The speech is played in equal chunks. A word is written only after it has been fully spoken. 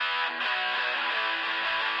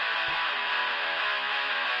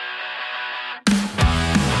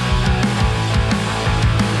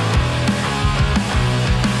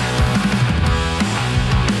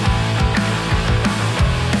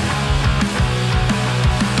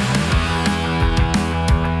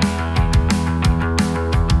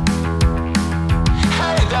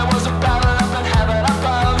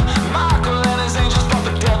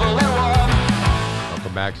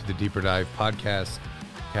Deeper Dive podcast,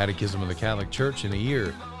 Catechism of the Catholic Church in a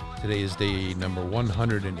year. Today is day number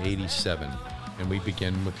 187, and we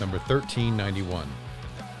begin with number 1391.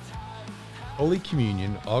 Holy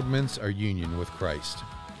Communion augments our union with Christ.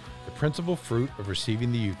 The principal fruit of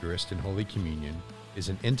receiving the Eucharist in Holy Communion is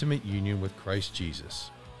an intimate union with Christ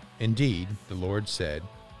Jesus. Indeed, the Lord said,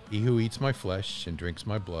 "He who eats my flesh and drinks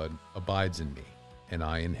my blood abides in me, and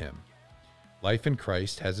I in him." Life in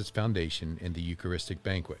Christ has its foundation in the Eucharistic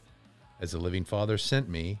banquet. As the living Father sent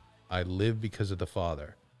me, I live because of the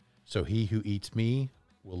Father. So he who eats me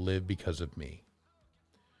will live because of me.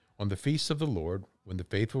 On the feasts of the Lord, when the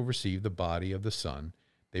faithful receive the body of the Son,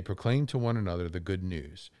 they proclaim to one another the good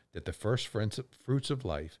news that the first fruits of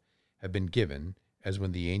life have been given, as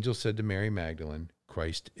when the angel said to Mary Magdalene,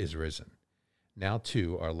 "Christ is risen." Now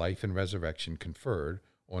too are life and resurrection conferred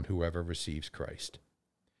on whoever receives Christ.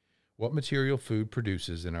 What material food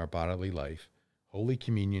produces in our bodily life, Holy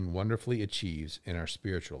Communion wonderfully achieves in our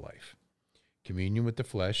spiritual life. Communion with the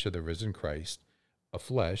flesh of the risen Christ, a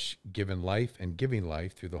flesh given life and giving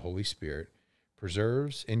life through the Holy Spirit,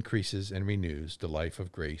 preserves, increases, and renews the life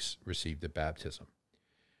of grace received at baptism.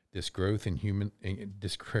 This growth in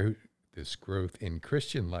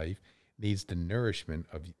Christian life needs the nourishment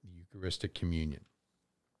of the Eucharistic communion,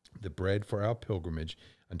 the bread for our pilgrimage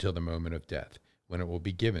until the moment of death, when it will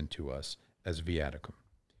be given to us as viaticum.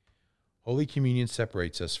 Holy Communion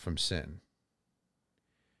separates us from sin.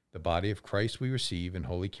 The body of Christ we receive in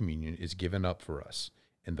Holy Communion is given up for us,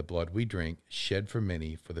 and the blood we drink shed for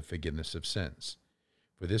many for the forgiveness of sins.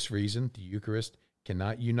 For this reason, the Eucharist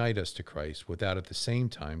cannot unite us to Christ without at the same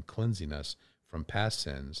time cleansing us from past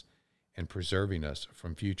sins and preserving us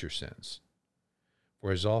from future sins.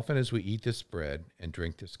 For as often as we eat this bread and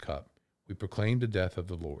drink this cup, we proclaim the death of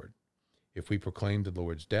the Lord. If we proclaim the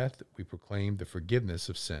Lord's death, we proclaim the forgiveness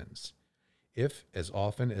of sins. If, as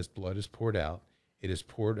often as blood is poured out, it is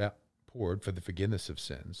poured for the forgiveness of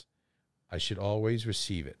sins, I should always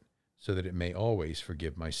receive it, so that it may always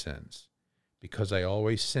forgive my sins. Because I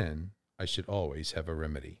always sin, I should always have a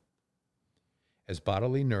remedy. As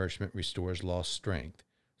bodily nourishment restores lost strength,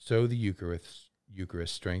 so the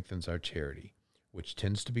Eucharist strengthens our charity, which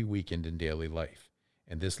tends to be weakened in daily life,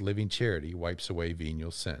 and this living charity wipes away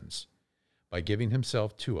venial sins. By giving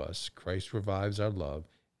himself to us, Christ revives our love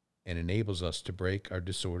and enables us to break our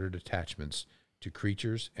disordered attachments to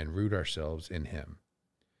creatures and root ourselves in him.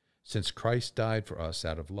 Since Christ died for us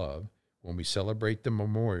out of love, when we celebrate the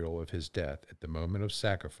memorial of his death at the moment of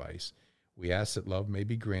sacrifice, we ask that love may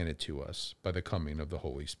be granted to us by the coming of the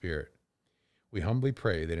Holy Spirit. We humbly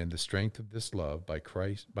pray that in the strength of this love by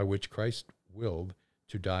which Christ willed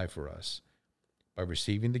to die for us, by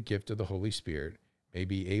receiving the gift of the Holy Spirit, may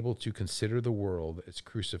be able to consider the world as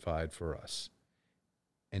crucified for us,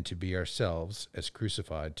 and to be ourselves as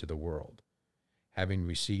crucified to the world. Having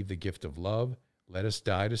received the gift of love, let us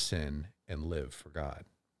die to sin and live for God.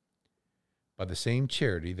 By the same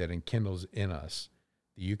charity that enkindles in us,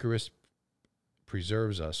 the Eucharist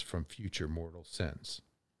preserves us from future mortal sins.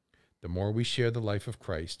 The more we share the life of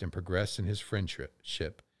Christ and progress in his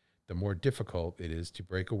friendship, the more difficult it is to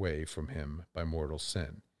break away from him by mortal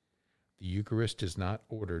sin. The Eucharist is not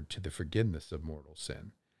ordered to the forgiveness of mortal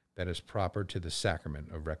sin. That is proper to the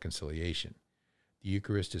sacrament of reconciliation. The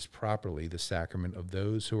Eucharist is properly the sacrament of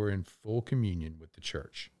those who are in full communion with the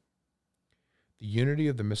Church. The unity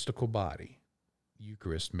of the mystical body, the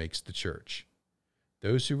Eucharist, makes the Church.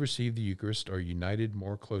 Those who receive the Eucharist are united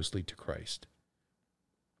more closely to Christ.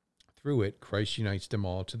 Through it, Christ unites them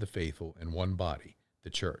all to the faithful in one body,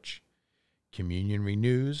 the Church. Communion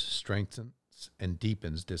renews, strengthens, and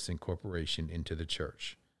deepens this incorporation into the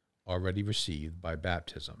Church, already received by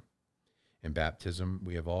baptism. In baptism,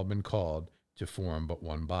 we have all been called to form but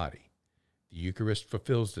one body. The Eucharist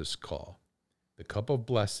fulfills this call. The cup of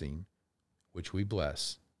blessing, which we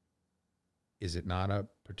bless, is it not a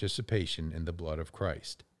participation in the blood of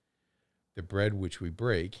Christ? The bread which we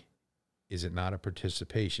break, is it not a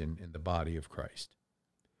participation in the body of Christ?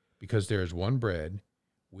 Because there is one bread,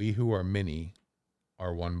 we who are many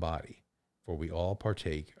are one body, for we all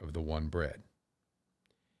partake of the one bread.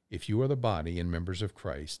 If you are the body and members of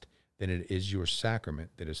Christ, then it is your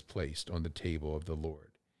sacrament that is placed on the table of the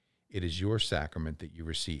Lord. It is your sacrament that you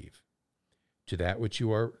receive. To that which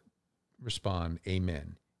you are respond,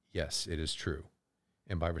 Amen. Yes, it is true.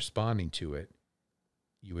 And by responding to it,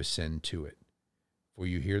 you ascend to it. For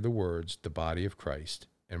you hear the words, the body of Christ,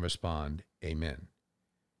 and respond, Amen.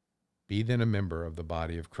 Be then a member of the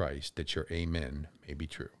body of Christ, that your Amen may be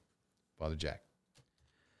true. Father Jack.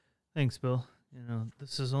 Thanks, Bill. You know,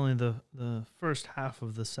 this is only the first half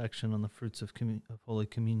of the section on the fruits of Holy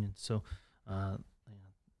Communion. So,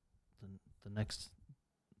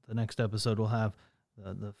 the next episode will have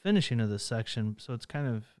the finishing of this section. So it's kind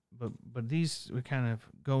of, but these, we kind of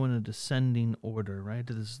go in a descending order, right?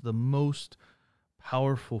 It is the most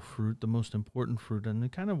powerful fruit, the most important fruit, and we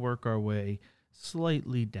kind of work our way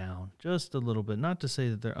slightly down, just a little bit. Not to say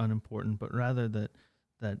that they're unimportant, but rather that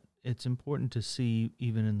it's important to see,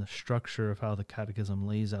 even in the structure of how the Catechism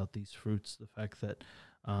lays out these fruits, the fact that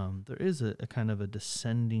there is a kind of a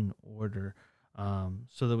descending order,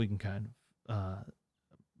 so that we can kind of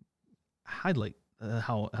highlight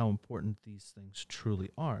how important these things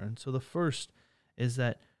truly are. And so the first is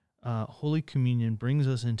that Holy Communion brings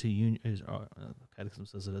us into union. The Catechism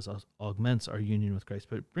says it as augments our union with Christ,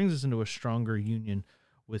 but it brings us into a stronger union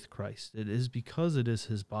with Christ. It is because it is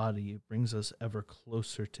His body. It brings us ever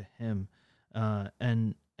closer to Him,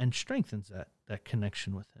 and strengthens that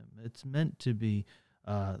connection with Him. It's meant to be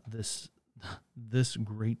this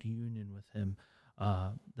great union with Him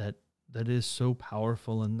that is so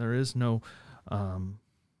powerful, and there is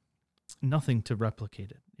nothing to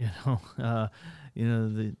replicate it.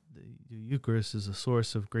 The Eucharist is a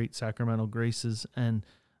source of great sacramental graces, and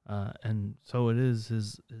so it is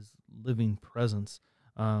His living presence.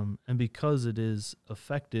 And because it is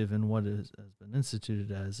effective in what has been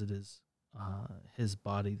instituted as, it is His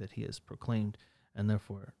body that He has proclaimed, and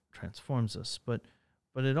therefore transforms us. But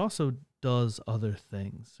it also does other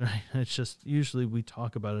things, right? It's just, usually we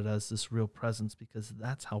talk about it as this real presence because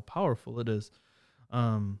that's how powerful it is.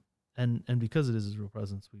 And because it is His real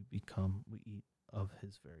presence, we eat of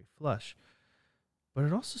His very flesh. But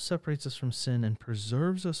it also separates us from sin and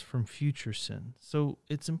preserves us from future sin. So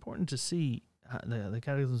it's important to see, the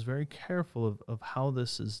Catechism is very careful of how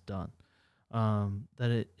this is done.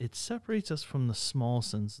 That it separates us from the small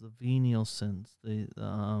sins, the venial sins, the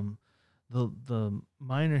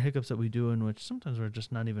minor hiccups that we do, in which sometimes we're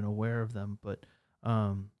just not even aware of them, but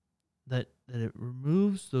that it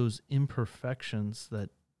removes those imperfections that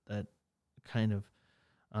kind of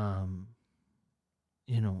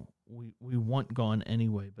we want gone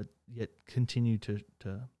anyway, but yet continue to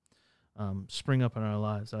spring up in our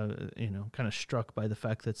lives. Kind of struck by the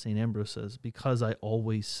fact that St. Ambrose says, because I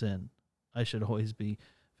always sin, I should always be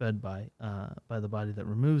fed by the body that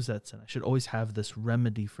removes that sin. I should always have this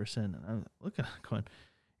remedy for sin. And I'm looking at it going,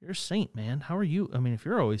 you're a saint, man. How are you? I mean, if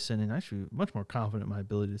you're always sinning, I should be much more confident in my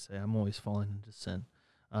ability to say I'm always falling into sin.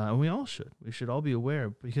 And we all should. We should all be aware,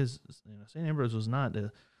 because St. Ambrose was not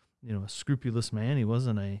a scrupulous man. He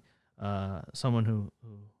wasn't someone who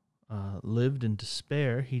lived in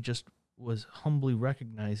despair. He just was humbly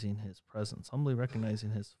recognizing his presence, humbly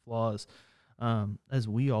recognizing his flaws, as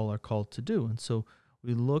we all are called to do. And so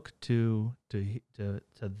we look to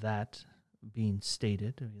that being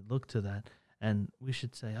stated, and we look to that, and we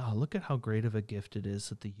should say, oh, look at how great of a gift it is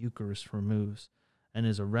that the Eucharist removes and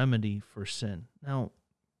is a remedy for sin. Now,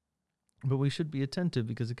 but we should be attentive,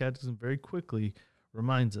 because the Catechism very quickly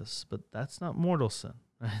reminds us, but that's not mortal sin.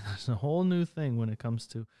 Right? There's a whole new thing when it comes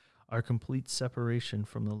to our complete separation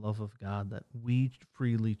from the love of God that we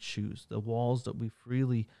freely choose, the walls that we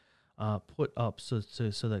freely put up so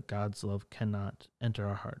that God's love cannot enter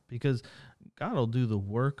our heart. Because God will do the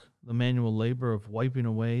work, the manual labor of wiping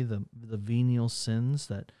away the venial sins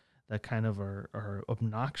that kind of are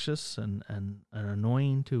obnoxious and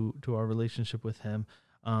annoying to our relationship with Him.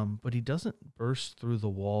 But He doesn't burst through the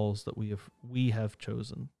walls that we have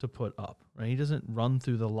chosen to put up, right? He doesn't run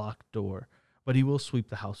through the locked door, but He will sweep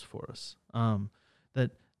the house for us.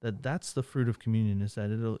 That's the fruit of communion, is that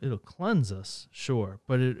it'll cleanse us, sure,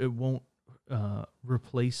 but it won't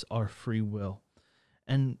replace our free will.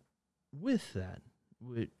 And with that,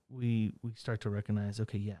 we start to recognize,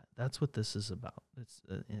 okay, yeah, that's what this is about. It's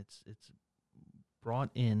brought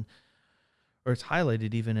in, or it's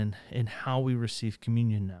highlighted even in how we receive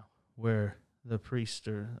communion now, where the priest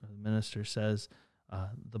or the minister says,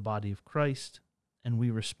 the body of Christ, and we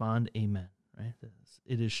respond, amen, right?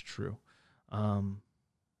 It is true.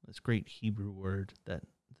 This great Hebrew word that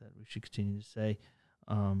we should continue to say,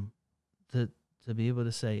 to be able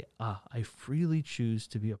to say, I freely choose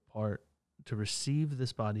to be a part, to receive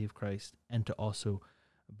this body of Christ, and to also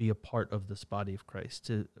be a part of this body of Christ,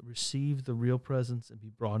 to receive the real presence and be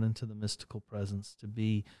brought into the mystical presence, to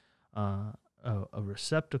be a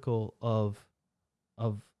receptacle of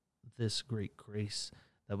this great grace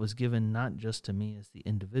that was given not just to me as the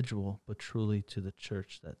individual, but truly to the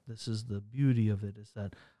church. That this is the beauty of it, is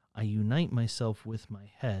that I unite myself with my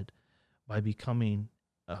head by becoming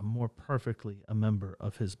more perfectly a member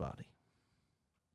of His body.